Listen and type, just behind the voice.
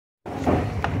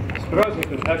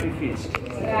Prazdnikum, happy feast.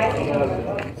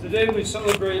 Today we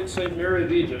celebrate St. Mary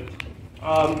of Egypt,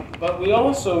 but we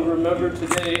also remember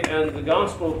today, and the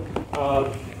Gospel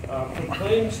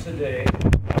proclaims today,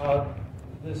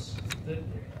 it's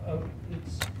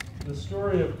the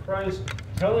story of Christ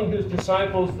telling his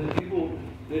disciples that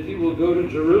he will go to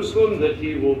Jerusalem, that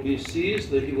he will be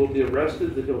seized, that he will be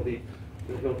arrested, that he'll be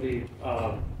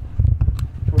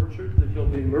tortured, that he'll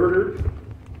be murdered,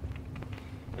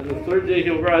 and the third day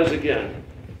he'll rise again.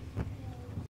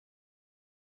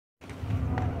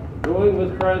 Going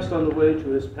with Christ on the way to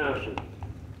his passion,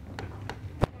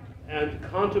 and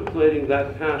contemplating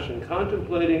that passion,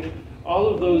 contemplating all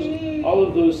of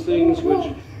those things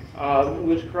which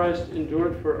Christ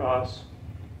endured for us,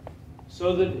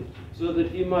 so that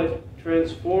he might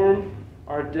transform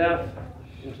our death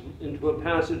into a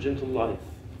passage into life.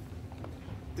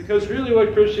 Because really,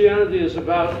 what Christianity is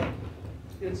about,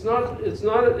 it's not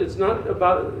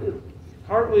about.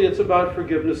 Partly, it's about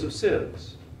forgiveness of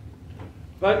sins,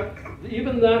 but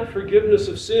even that forgiveness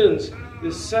of sins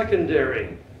is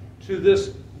secondary to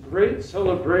this great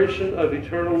celebration of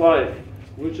eternal life,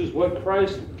 which is what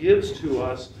Christ gives to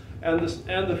us, and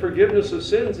the forgiveness of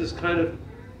sins is kind of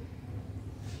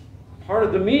part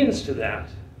of the means to that.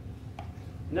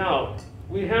 Now,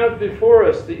 we have before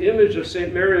us the image of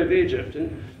St. Mary of Egypt,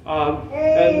 and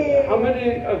how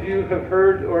many of you have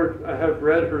heard or have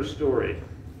read her story?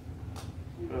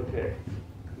 Okay,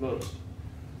 most.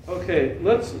 Okay,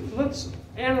 let's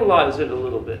analyze it a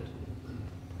little bit,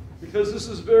 because this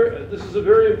is a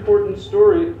very important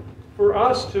story for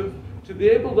us to be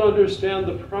able to understand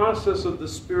the process of the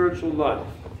spiritual life,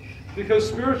 because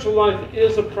spiritual life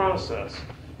is a process.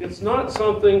 It's not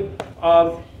something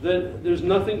that there's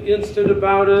nothing instant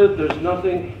about it. There's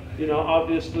nothing,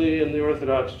 obviously in the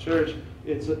Orthodox Church,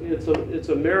 it's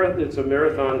a marathon. It's a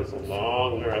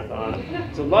long marathon.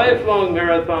 It's a lifelong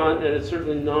marathon, and it's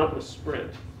certainly not a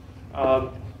sprint.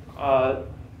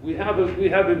 We have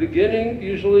a beginning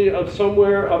usually of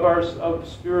somewhere of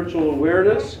spiritual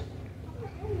awareness,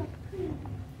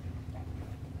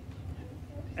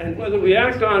 and whether we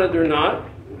act on it or not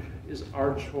is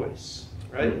our choice.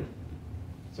 Right?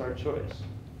 It's our choice.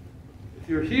 If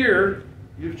you're here,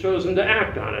 you've chosen to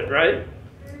act on it, right?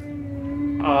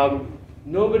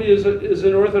 Nobody is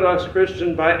an Orthodox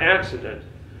Christian by accident.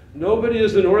 Nobody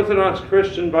is an Orthodox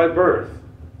Christian by birth.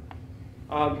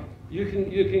 You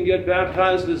can get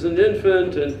baptized as an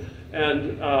infant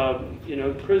and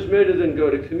chrismated and go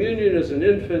to communion as an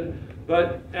infant,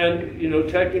 and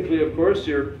technically, of course,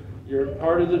 you're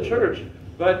part of the church.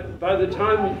 But by the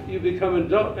time you become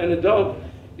an adult,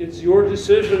 it's your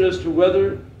decision as to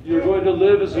whether you're going to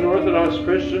live as an Orthodox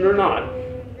Christian or not.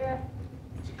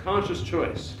 It's a conscious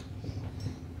choice,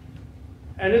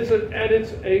 and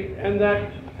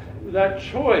that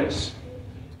choice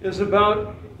is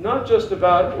about not just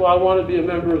about, well, I want to be a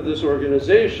member of this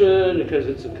organization because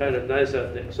it's a kind of nice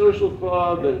ethnic social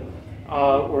club,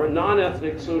 or a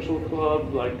non-ethnic social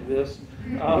club like this.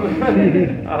 Or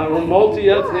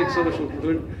multi-ethnic social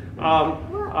group.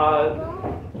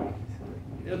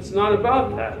 It's not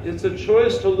about that. It's a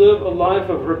choice to live a life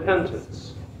of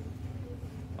repentance.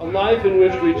 A life in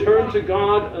which we turn to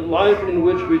God, a life in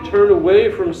which we turn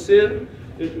away from sin,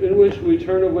 in which we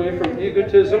turn away from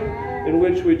egotism, in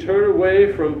which we turn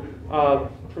away from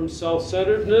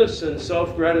self-centeredness and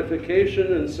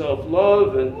self-gratification and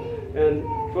self-love and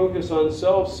focus on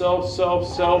self,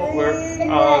 where,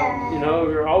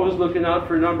 we're always looking out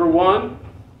for number one.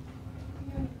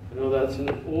 I know that's an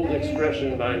old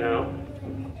expression by now.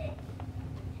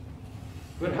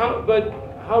 But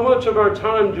how much of our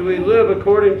time do we live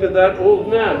according to that old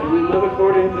man? Do we live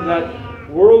according to that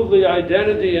worldly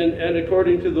identity and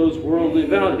according to those worldly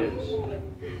values?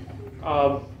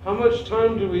 How much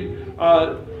time do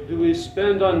we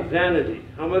spend on vanity?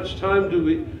 How much time do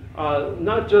we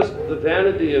not just the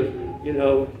vanity of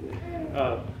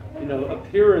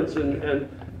appearance and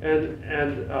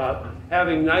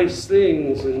having nice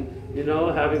things and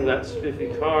having that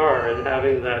spiffy car and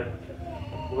having that,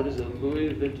 what is it,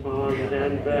 Louis Vuitton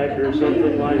handbag or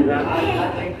something like that?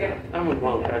 I'm a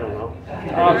monk, I don't know.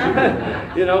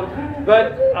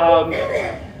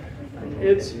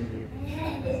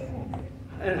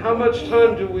 And how much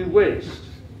time do we waste?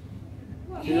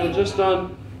 Just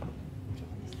on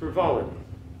frivolity.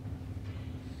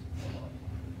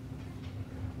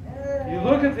 You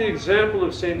look at the example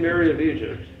of St. Mary of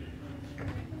Egypt,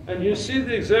 and you see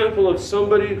the example of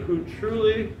somebody who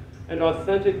truly and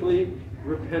authentically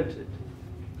repented.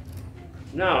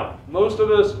 Now, most of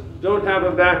us don't have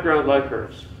a background like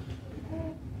hers.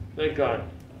 Thank God.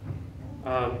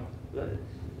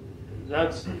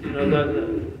 That's,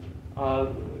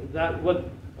 That what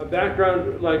a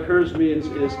background like hers means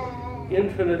is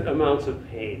infinite amounts of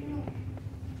pain,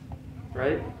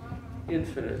 right?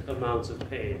 Infinite amounts of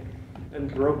pain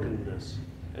and brokenness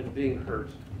and being hurt.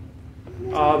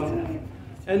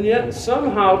 And yet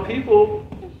somehow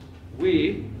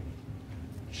we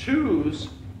choose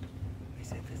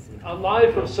a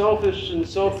life of selfish and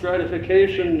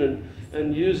self-gratification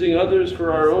and using others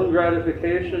for our own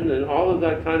gratification and all of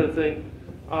that kind of thing.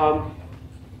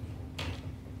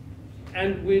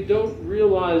 And we don't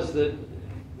realize that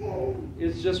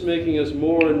it's just making us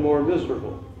more and more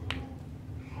miserable.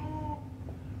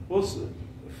 Well,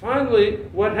 finally,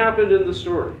 what happened in the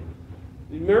story?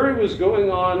 Mary was going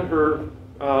on her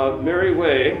merry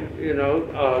way,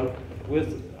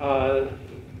 with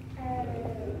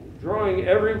drawing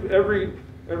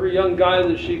every young guy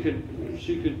that she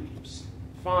could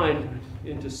find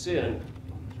into sin,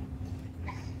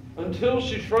 until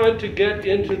she tried to get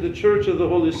into the Church of the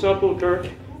Holy Sepulchre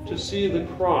to see the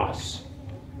cross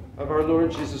of our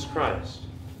Lord Jesus Christ,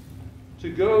 to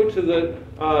go to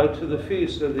the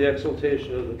feast of the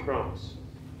exaltation of the cross.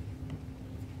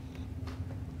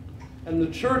 And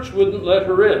the church wouldn't let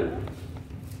her in.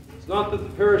 It's not that the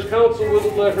parish council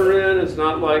wouldn't let her in. It's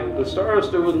not like the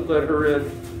starosta wouldn't let her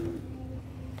in.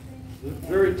 The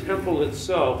very temple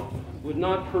itself would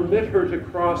not permit her to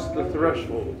cross the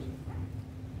threshold.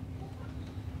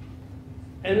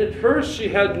 And at first she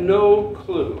had no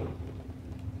clue,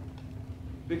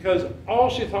 because all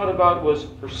she thought about was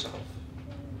herself.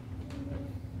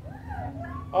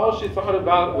 All she thought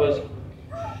about was,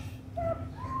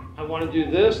 I want to do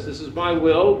this is my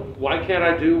will, why can't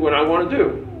I do what I want to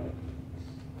do?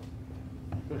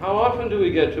 And how often do we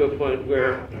get to a point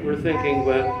where we're thinking,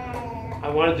 well, I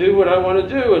want to do what I want to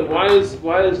do, and why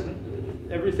is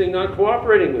everything not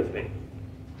cooperating with me?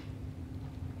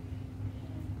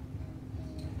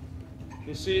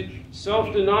 You see,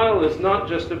 self-denial is not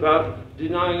just about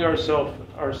denying ourselves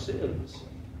our sins.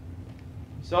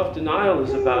 Self-denial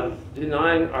is about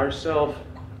denying ourselves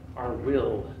our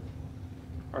will,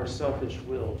 our selfish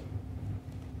will.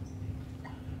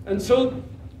 And so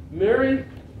Mary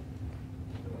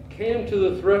came to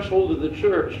the threshold of the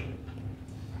church,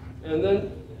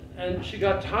 and she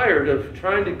got tired of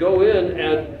trying to go in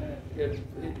and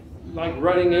like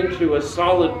running into a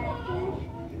solid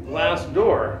glass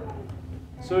door.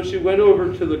 So she went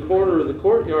over to the corner of the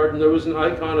courtyard, and there was an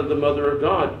icon of the Mother of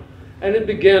God. And it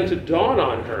began to dawn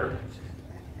on her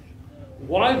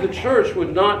why the church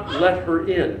would not let her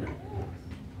in.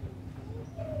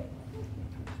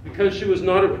 Because she was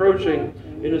not approaching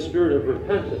in a spirit of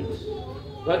repentance,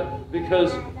 but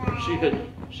because she had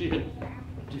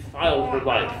defiled her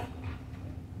life.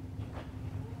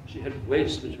 She had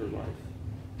wasted her life.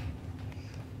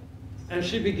 And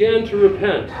she began to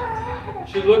repent.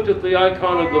 She looked at the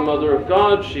icon of the Mother of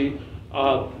God. She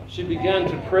began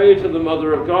to pray to the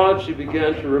Mother of God. She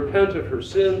began to repent of her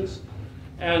sins.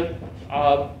 And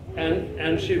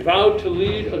she vowed to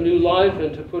lead a new life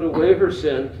and to put away her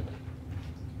sin.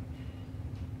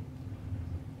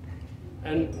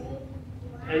 And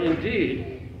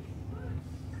indeed,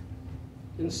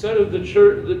 instead of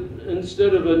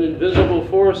an invisible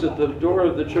force at the door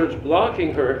of the church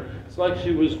blocking her, it's like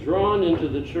she was drawn into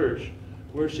the church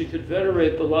where she could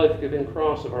venerate the life-giving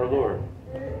cross of our Lord.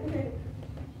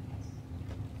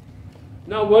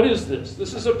 Now, what is this?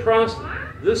 This is a process.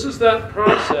 This is that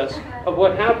process of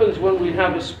what happens when we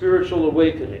have a spiritual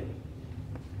awakening.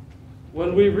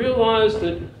 When we realize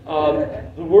that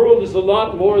the world is a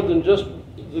lot more than just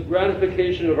the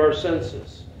gratification of our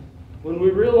senses. When we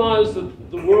realize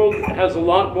that the world has a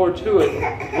lot more to it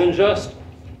than just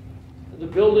the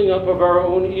building up of our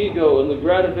own ego and the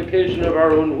gratification of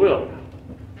our own will.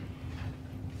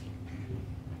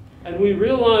 And we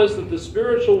realize that the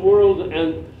spiritual world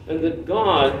and that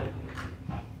God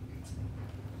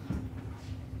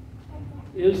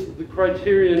is the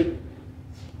criterion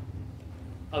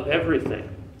of everything.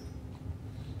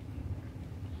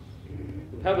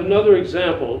 We have another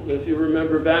example, if you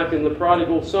remember back in the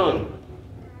prodigal son.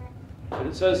 And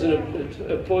it says in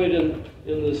a point in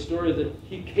the story that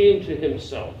he came to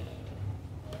himself.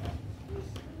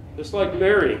 Just like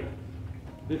Mary,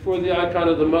 before the icon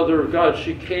of the Mother of God,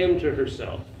 she came to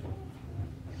herself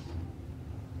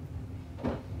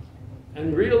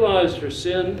and realized her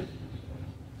sin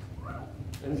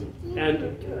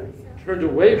and turned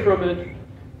away from it,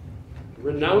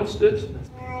 renounced it,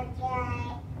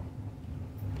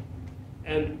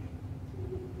 and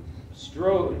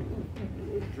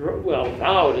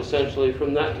vowed essentially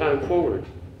from that time forward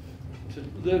to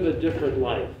live a different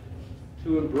life,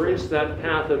 to embrace that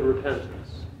path of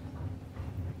repentance.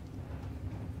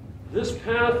 this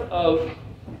path of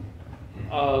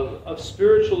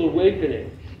spiritual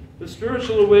awakening, the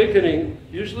spiritual awakening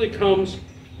usually comes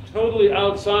totally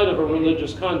outside of a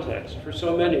religious context for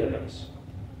so many of us.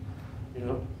 You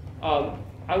know,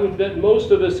 I would bet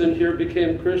most of us in here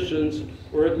became Christians,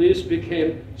 or at least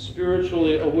became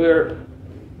spiritually aware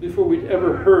before we'd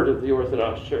ever heard of the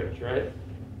Orthodox Church, right?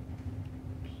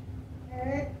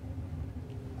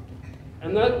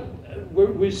 And that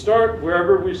we start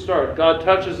wherever we start. God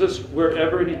touches us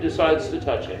wherever He decides to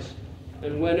touch us,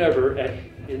 and whenever,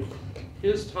 in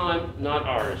His time, not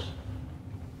ours.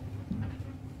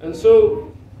 And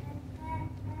so,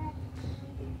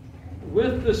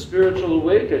 with the spiritual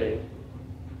awakening,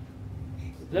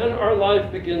 then our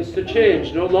life begins to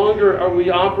change. No longer are we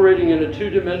operating in a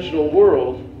two-dimensional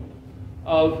world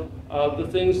of the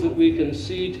things that we can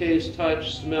see, taste,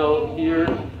 touch, smell, hear,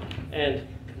 and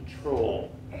control.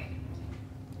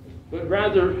 But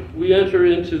rather, we enter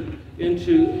into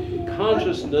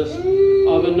consciousness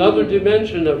of another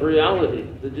dimension of reality,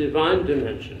 the divine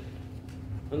dimension.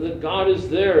 And that God is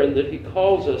there, and that He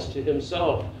calls us to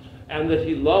Himself, and that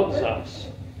He loves us,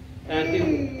 and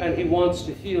He wants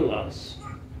to heal us.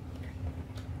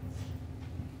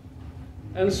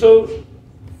 And so,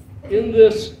 in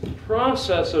this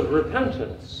process of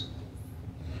repentance,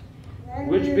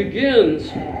 which begins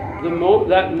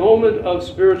that moment of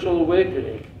spiritual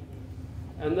awakening,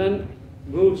 and then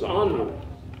moves onward,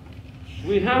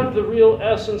 we have the real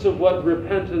essence of what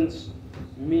repentance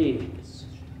means.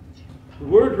 The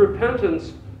word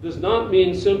repentance does not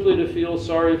mean simply to feel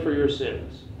sorry for your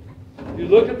sins. If you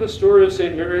look at the story of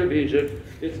St. Mary of Egypt,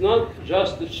 it's not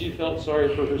just that she felt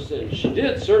sorry for her sins. She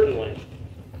did, certainly.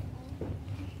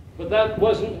 But that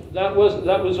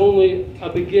was only a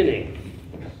beginning.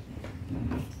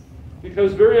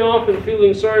 Because very often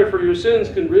feeling sorry for your sins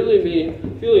can really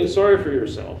mean feeling sorry for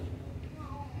yourself.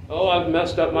 Oh, I've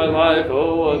messed up my life.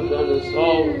 Oh, I've done this.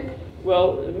 Oh,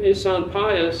 well, it may sound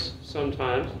pious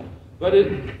sometimes, but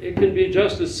it can be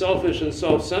just as selfish and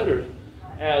self-centered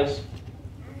as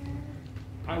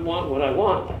I want what I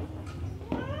want.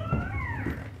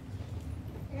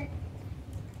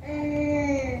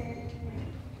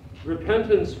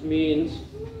 Repentance means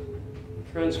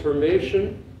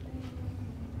transformation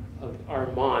of our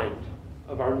mind,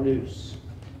 of our nous,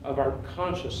 of our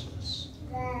consciousness.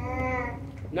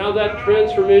 Now that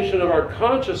transformation of our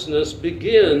consciousness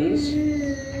begins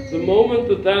the moment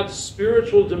that that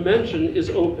spiritual dimension is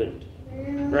opened,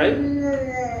 right?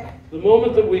 The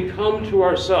moment that we come to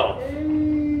ourselves.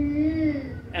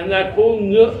 And that whole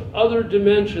other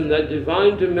dimension, that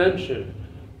divine dimension,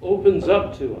 opens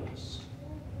up to us.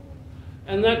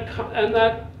 And that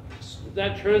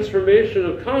transformation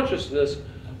of consciousness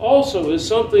also is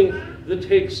something that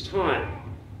takes time.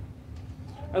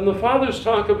 And the fathers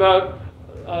talk about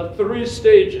 3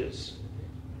 stages.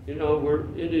 You know, we're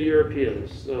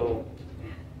Indo-Europeans, so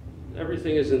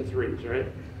everything is in 3s,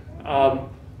 right?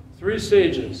 3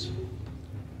 stages: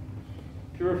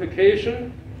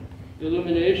 purification,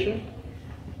 illumination,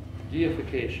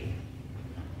 deification.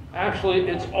 Actually,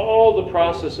 it's all the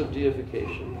process of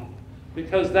deification,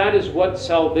 because that is what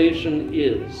salvation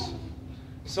is.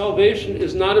 Salvation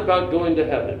is not about going to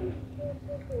heaven.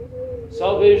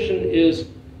 Salvation is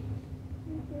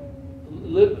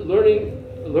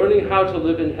learning how to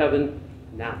live in heaven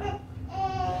now,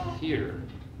 here,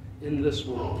 in this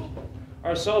world.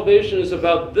 Our salvation is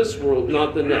about this world,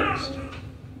 not the next.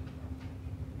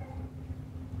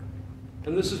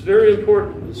 And this is very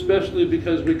important, especially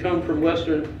because we come from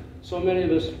so many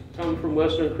of us come from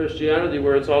Western Christianity,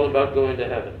 where it's all about going to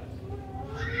heaven.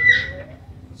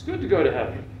 It's good to go to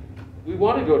heaven. We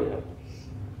want to go to heaven.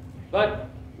 But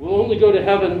we'll only go to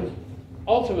heaven,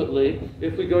 ultimately,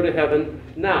 if we go to heaven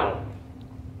now.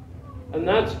 And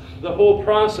that's the whole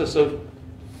process of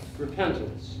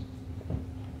repentance.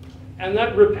 And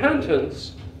that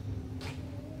repentance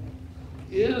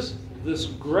is this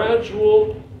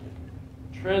gradual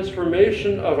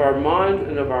transformation of our mind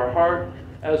and of our heart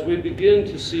as we begin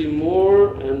to see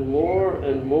more and more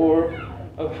and more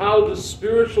of how the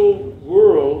spiritual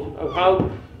world, of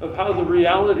how the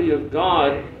reality of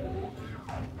God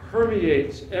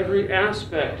permeates every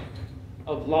aspect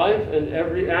of life and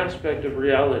every aspect of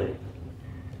reality.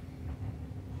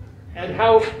 And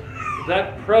how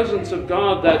that presence of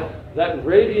God, that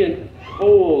radiant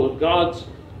whole of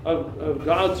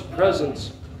God's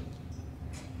presence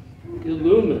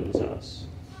illumines us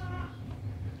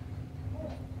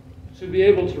to be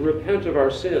able to repent of our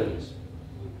sins,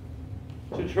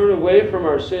 to turn away from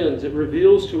our sins. It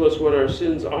reveals to us what our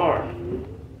sins are,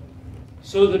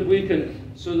 so that we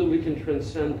can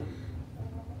transcend them.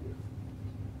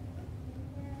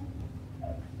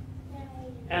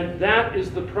 And that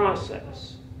is the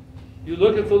process. You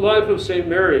look at the life of St.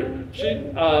 Mary.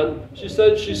 She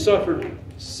said she suffered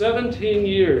 17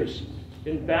 years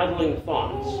in battling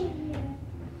thoughts.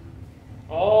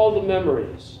 All the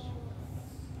memories,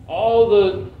 all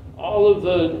of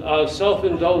the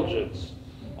self-indulgence,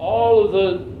 all of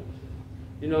the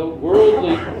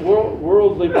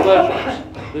worldly pleasures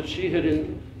that she had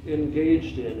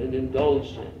engaged in and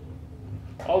indulged in.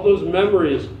 All those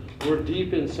memories were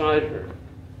deep inside her,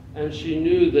 and she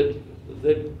knew that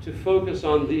to focus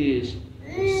on these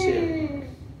was sin.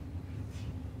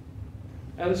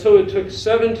 And so it took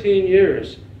 17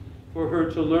 years for her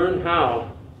to learn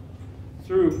how,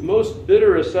 through most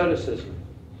bitter asceticism,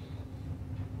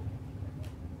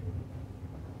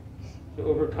 to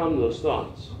overcome those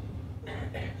thoughts.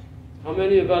 How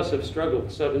many of us have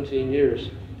struggled 17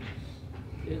 years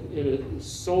in a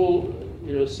soul,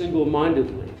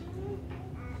 single-mindedly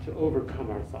to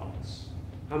overcome our thoughts?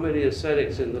 How many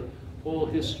ascetics in the whole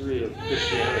history of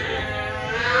Christianity?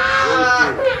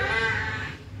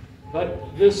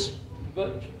 Very few.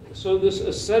 So this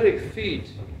ascetic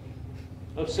feat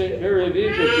of St. Mary of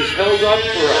Egypt is held up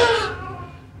for us,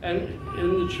 and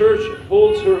in the church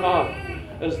holds her up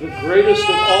as the greatest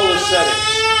of all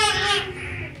ascetics.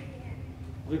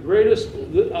 The greatest,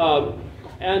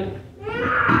 and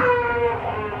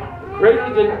greater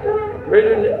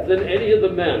than any of the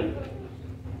men,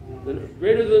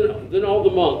 greater than all the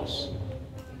monks.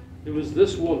 It was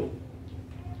this woman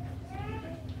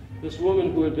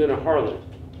who had been a harlot,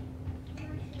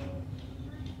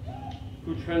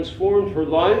 who transformed her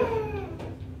life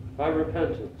by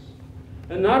repentance.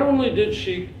 And not only did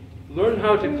she learn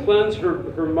how to cleanse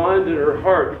her mind and her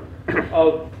heart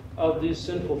of these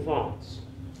sinful thoughts,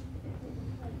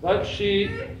 but she,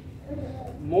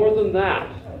 more than that,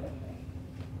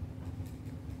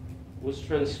 was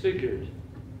transfigured,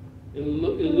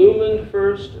 illumined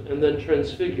first and then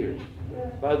transfigured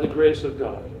by the grace of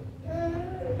God.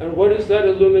 And what is that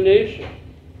illumination?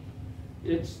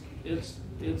 It's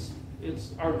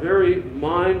our very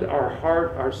mind, our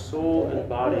heart, our soul and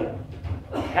body,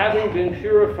 having been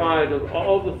purified of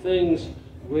all the things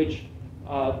which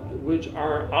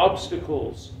are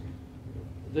obstacles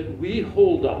that we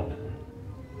hold up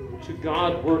to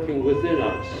God working within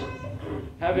us,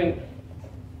 having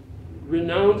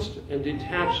renounced and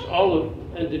detached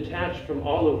from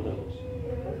all of those.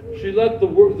 She let the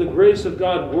grace of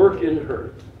God work in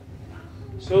her,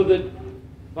 so that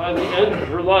by the end of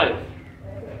her life,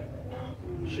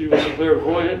 she was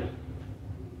clairvoyant,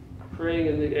 praying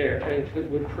in the air,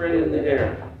 and would pray in the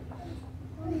air,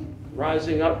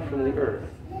 rising up from the earth,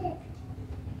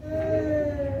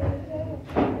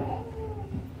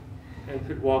 and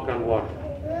could walk on water,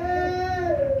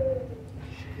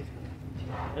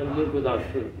 and live without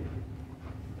food.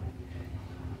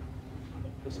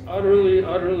 This utterly,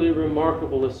 utterly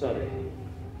remarkable ascetic,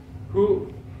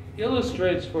 who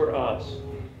illustrates for us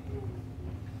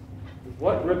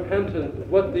what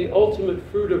the ultimate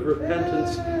fruit of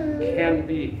repentance can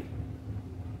be.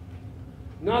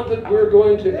 Not that we're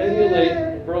going to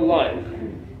emulate her life.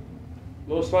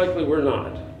 Most likely we're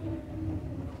not.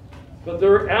 But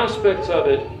there are aspects of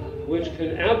it which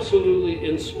can absolutely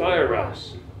inspire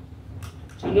us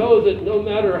to know that no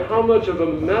matter how much of a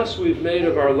mess we've made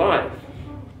of our life,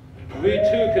 we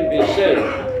too can be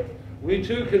saved. We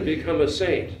too can become a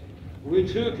saint. We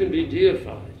too can be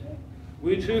deified.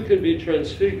 We too can be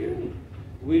transfigured.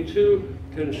 We too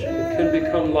can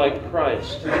become like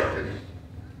Christ,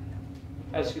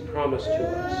 as he promised to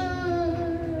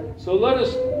us. So let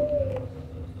us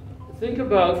think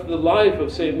about the life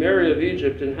of St. Mary of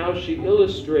Egypt and how she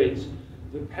illustrates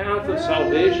the path of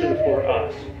salvation for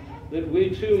us, that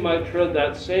we too might tread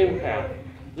that same path,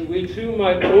 that we too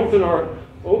might open our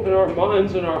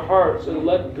minds and our hearts and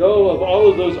let go of all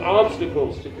of those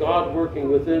obstacles to God working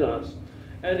within us,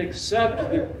 and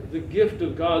accept the gift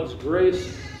of God's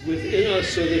grace within us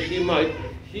so that he might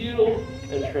heal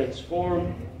and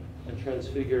transform and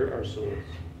transfigure our souls.